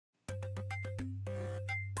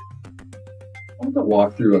I want to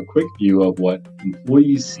walk through a quick view of what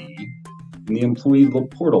employees see in the employee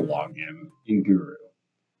portal login in Guhroo.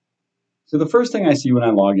 So the first thing I see when I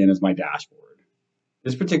log in is my dashboard.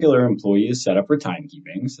 This particular employee is set up for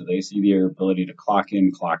timekeeping, so they see their ability to clock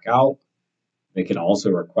in, clock out. They can also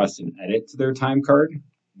request an edit to their time card.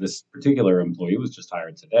 This particular employee was just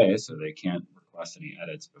hired today, so they can't request any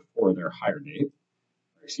edits before their hire date.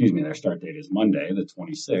 Their start date is Monday, the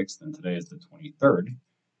 26th, and today is the 23rd.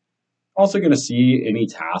 Also going to see any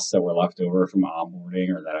tasks that were left over from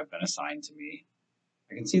onboarding or that have been assigned to me.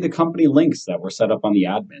 I can see the company links that were set up on the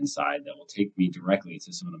admin side that will take me directly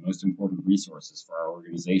to some of the most important resources for our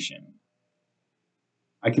organization.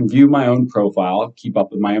 I can view my own profile, keep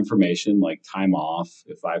up with my information like time off.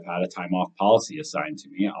 If I've had a time off policy assigned to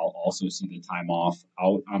me, I'll also see the time off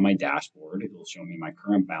out on my dashboard. It will show me my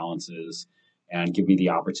current balances and give me the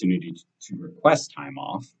opportunity to request time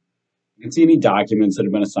off. You can see any documents that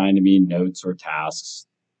have been assigned to me, notes or tasks,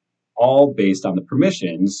 all based on the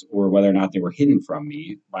permissions or whether or not they were hidden from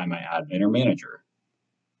me by my admin or manager.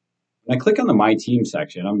 When I click on the My Team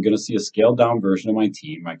section, I'm going to see a scaled down version of my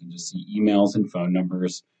team. I can just see emails and phone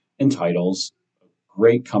numbers and titles, a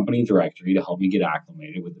great company directory to help me get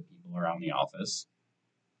acclimated with the people around the office.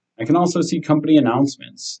 I can also see company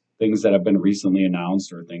announcements, things that have been recently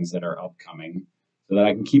announced or things that are upcoming, so that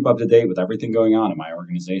I can keep up to date with everything going on in my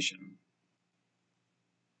organization.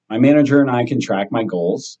 My manager and I can track my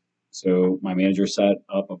goals. So my manager set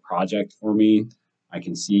up a project for me. I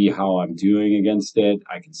can see how I'm doing against it.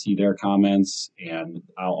 I can see their comments, and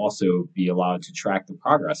I'll also be allowed to track the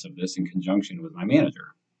progress of this in conjunction with my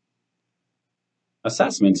manager.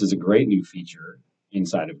 Assessments is a great new feature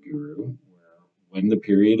inside of Guhroo, where when the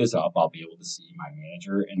period is up, I'll be able to see my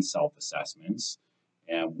manager and self-assessments,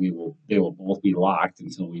 and they will both be locked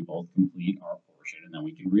until we both complete our portion, and then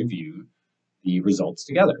we can review the results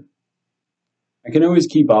together. I can always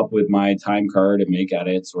keep up with my time card and make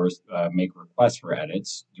edits or make requests for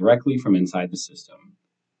edits directly from inside the system.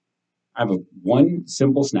 I have one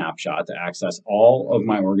simple snapshot to access all of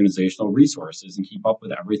my organizational resources and keep up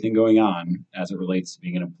with everything going on as it relates to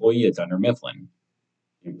being an employee at Dunder Mifflin.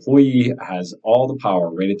 The employee has all the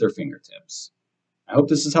power right at their fingertips. I hope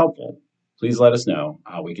this is helpful. Please let us know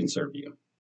how we can serve you.